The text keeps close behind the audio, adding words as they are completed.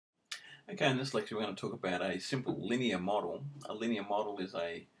Okay, in this lecture we're going to talk about a simple linear model. A linear model is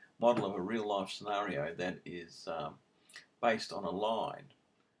a model of a real-life scenario that is based on a line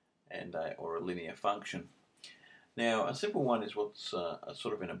or a linear function. Now, a simple one is what's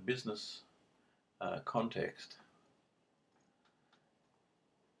sort of in a business context,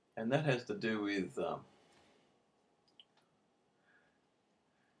 and that has to do with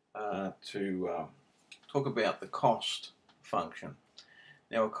talk about the cost function.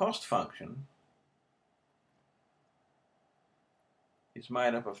 Now, a cost function is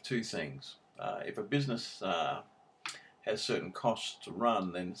made up of two things. If a business has certain costs to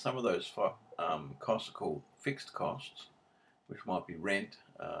run, then some of those costs are called fixed costs, which might be rent,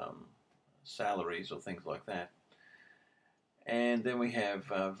 salaries, or things like that. And then we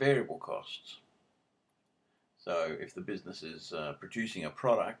have variable costs. So if the business is producing a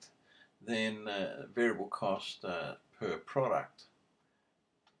product, then variable cost per product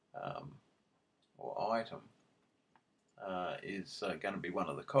or item is going to be one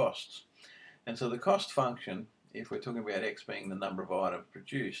of the costs. And so the cost function, if we're talking about x being the number of items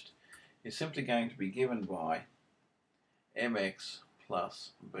produced, is simply going to be given by mx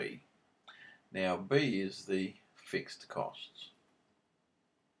plus b. Now b is the fixed costs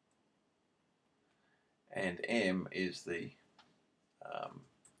and m is the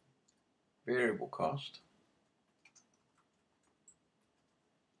variable cost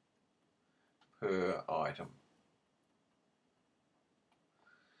per item.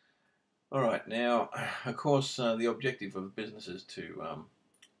 Alright, now of course the objective of a business is to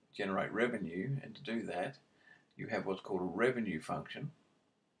generate revenue, and to do that you have what's called a revenue function.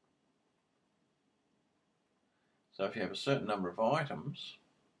 So if you have a certain number of items,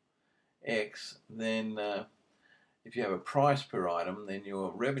 x, then if you have a price per item, then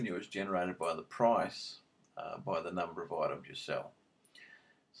your revenue is generated by the price by the number of items you sell.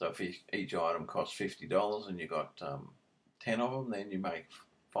 So if each item costs $50 and you got 10 of them, then you make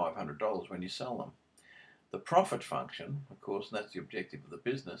 $500 when you sell them. The profit function, of course, and that's the objective of the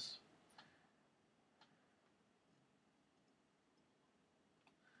business,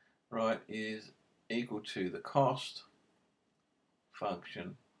 right, is equal to the cost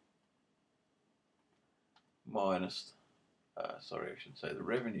function minus, I should say the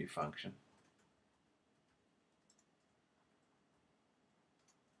revenue function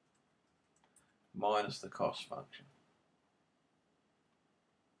minus the cost function.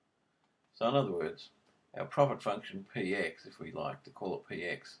 So in other words, our profit function px, if we like to call it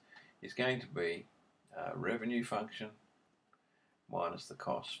px, is going to be revenue function minus the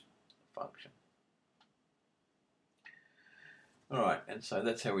cost function. Alright, and so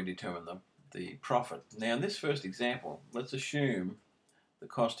that's how we determine the profit. Now in this first example, let's assume the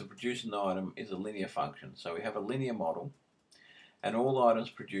cost to produce an item is a linear function. So we have a linear model and all items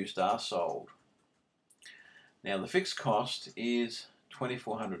produced are sold. Now the fixed cost is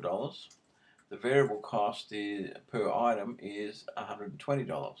 $2,400. The variable cost per item is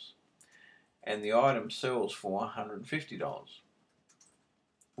 $120, and the item sells for $150.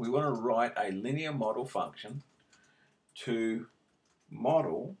 We want to write a linear model function to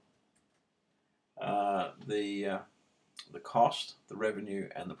model the cost, the revenue,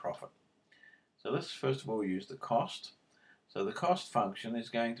 and the profit. So let's first of all use the cost. So the cost function is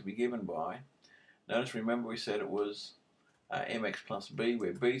going to be given by, notice, remember we said it was mx plus b,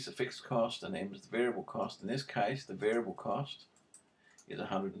 where b is the fixed cost and m is the variable cost. In this case, the variable cost is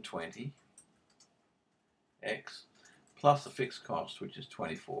 120x plus the fixed cost, which is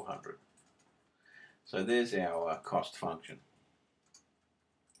 2,400. So there's our cost function.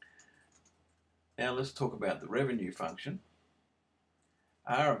 Now let's talk about the revenue function.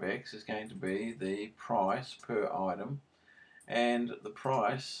 R of x is going to be the price per item, and the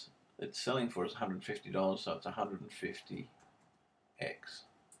price it's selling for is $150, so it's 150x.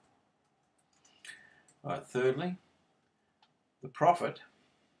 Right, thirdly, the profit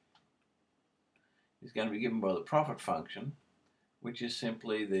is going to be given by the profit function, which is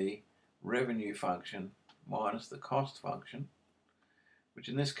simply the revenue function minus the cost function, which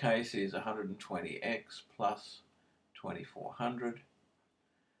in this case is 120x plus 2,400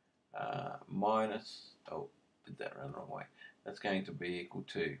 minus, did that run the wrong way, that's going to be equal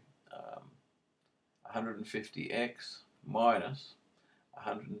to 150x minus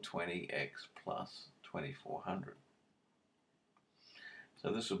 120x plus 2,400.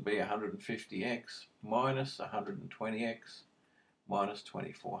 So this will be 150x minus 120x minus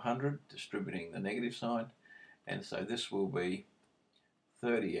 2,400, distributing the negative sign, and so this will be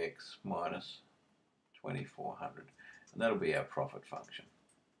 30x minus 2,400, and that'll be our profit function.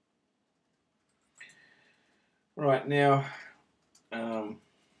 Right, now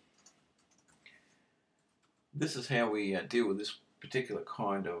this is how we deal with this particular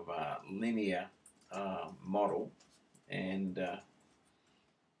kind of linear model. And a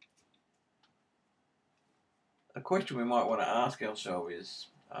question we might want to ask ourselves is,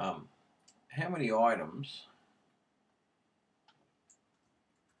 how many items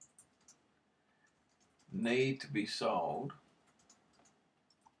need to be sold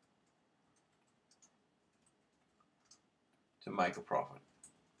to make a profit?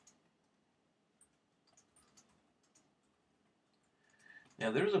 Now,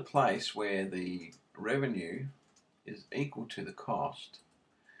 there is a place where the revenue is equal to the cost,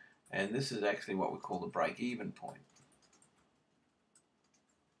 and this is actually what we call the break-even point.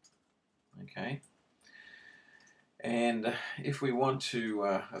 Okay, and if we want to,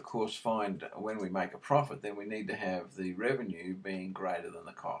 of course, find when we make a profit, then we need to have the revenue being greater than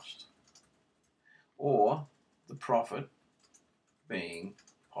the cost, or the profit being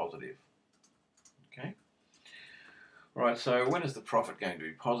positive. Okay. Right, so when is the profit going to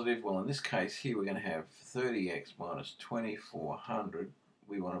be positive? Well, in this case here, we're going to have 30x minus 2400.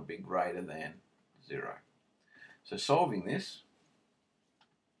 We want to be greater than 0. So solving this,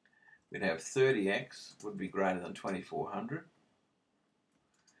 we'd have 30x would be greater than 2400.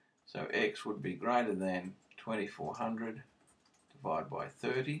 So x would be greater than 2400 divided by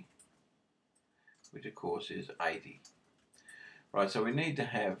 30, which of course is 80. Right, so we need to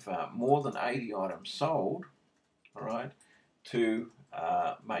have more than 80 items sold, all right, to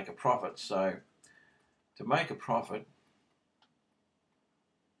make a profit. So to make a profit,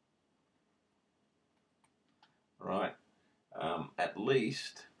 right, at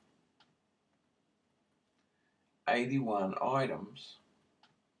least 81 items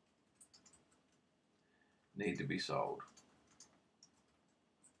need to be sold.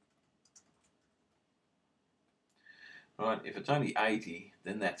 Right, if it's only 80,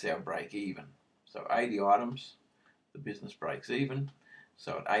 then that's our break even. So 80 items, the business breaks even.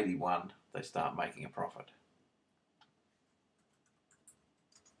 So at 81, they start making a profit.